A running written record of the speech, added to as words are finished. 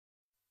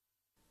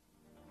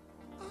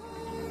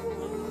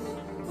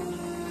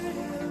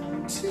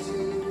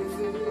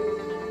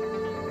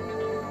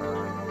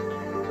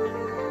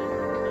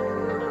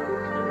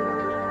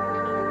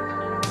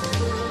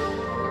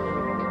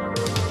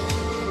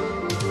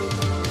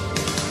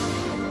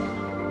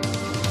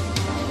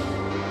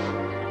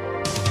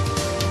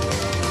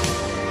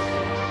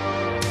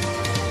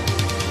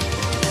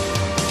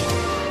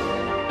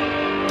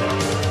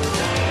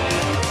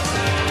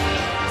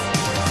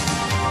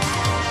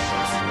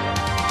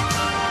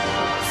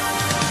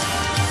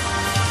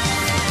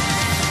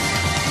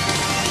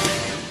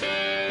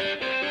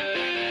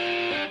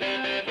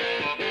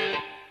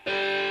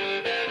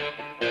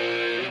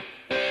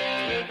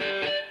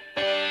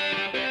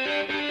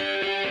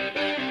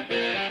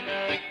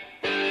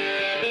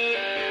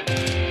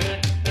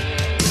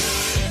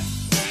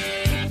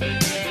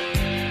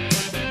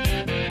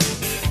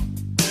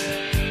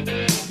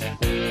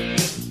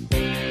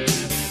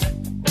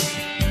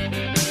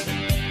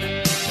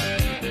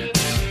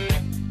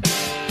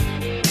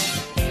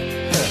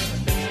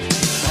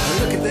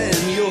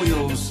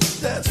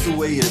that's the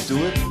way you do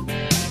it.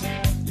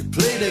 You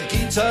play the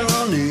guitar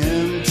on the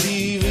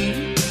MTV.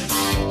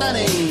 That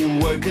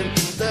ain't working,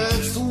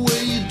 that's the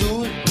way you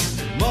do it.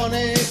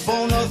 Money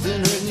for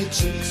nothing and your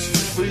chicks for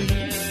free.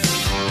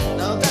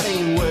 Now that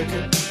ain't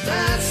working,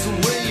 that's the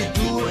way you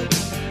do it.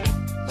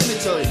 Let me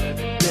tell you,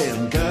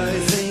 damn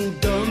guys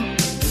ain't dumb.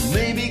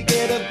 Maybe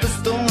get a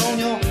blister on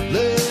your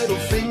little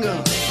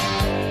finger.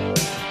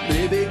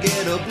 Maybe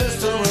get a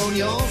blister on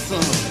your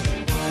thumb.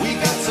 We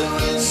got to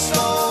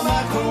install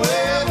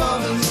microwave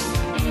ovens,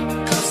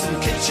 custom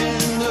kitchen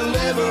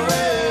deliveries.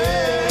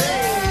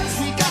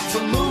 We got to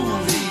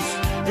move these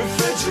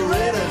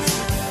refrigerators.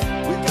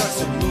 We got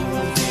to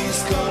move these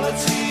color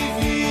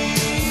TVs.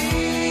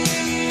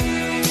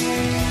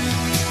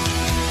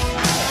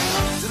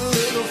 To the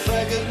little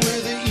faggot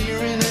with the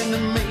earring and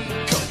the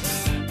makeup.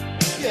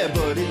 Yeah,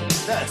 buddy,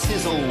 that's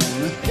his own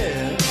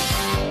hair.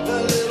 The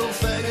little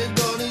faggot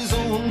got his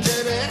own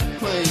jet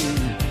airplane.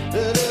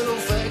 The little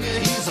faggot,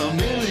 he's a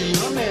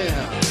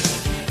millionaire.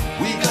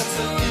 We got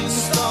to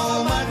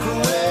install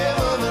microwave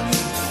oven,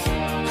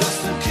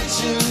 custom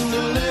kitchen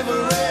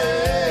deliveries.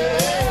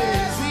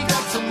 We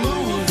got to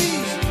move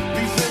these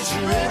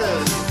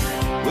refrigerators.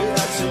 We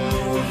got to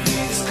move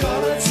these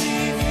color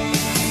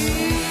TVs.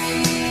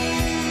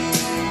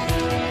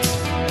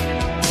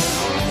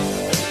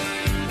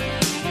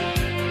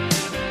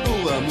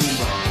 Move on,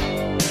 move on.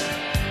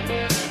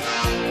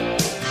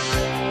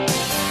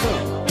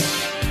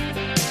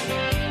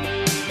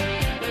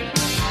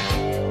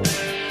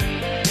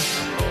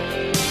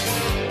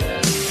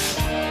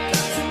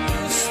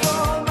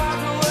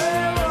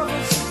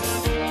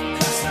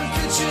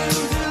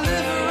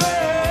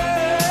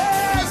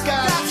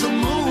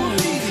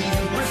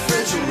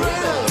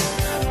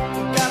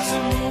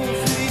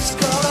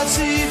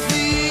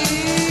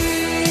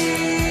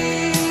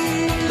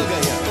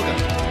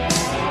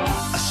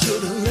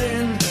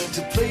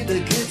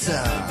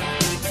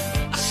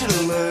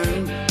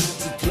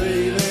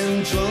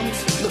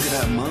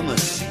 Mama,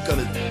 she got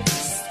it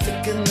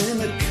sticking in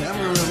the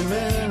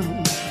cameraman.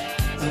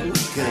 Oh,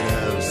 look at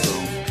her, so.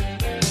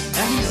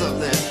 And he's up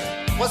there.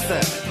 What's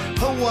that?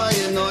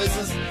 Hawaiian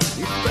noises.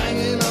 He's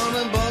banging on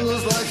the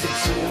bongos like a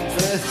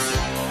chimpanzee.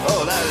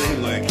 Oh, that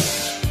ain't working.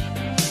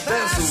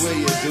 That's the way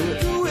you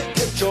do it.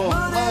 Get your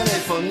money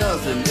for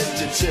nothing. Get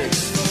your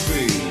chicks for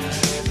free.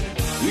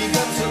 We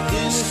got to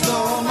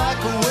install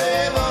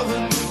microwave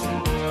oven,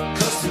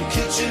 custom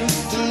kitchen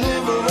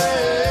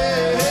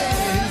deliveries.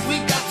 We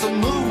got to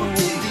move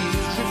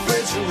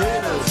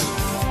refrigerators.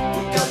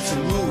 We got to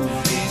move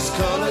these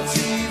color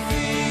TVs.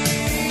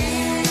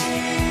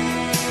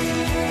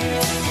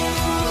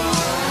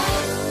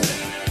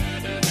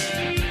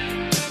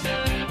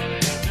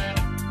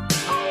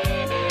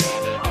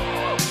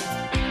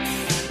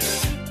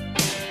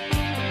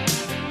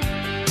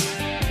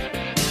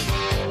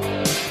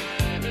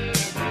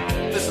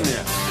 Listen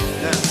here,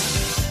 now,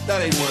 that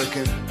ain't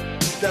working.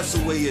 That's the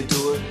way you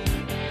do it.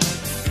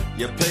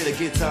 You play the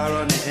guitar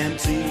on the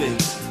MTV.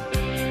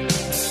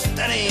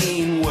 That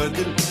ain't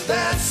working,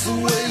 that's the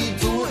way you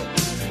do it.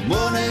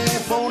 Money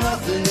for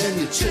nothing and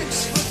your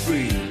chicks for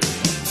free.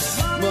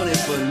 Money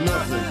for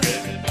nothing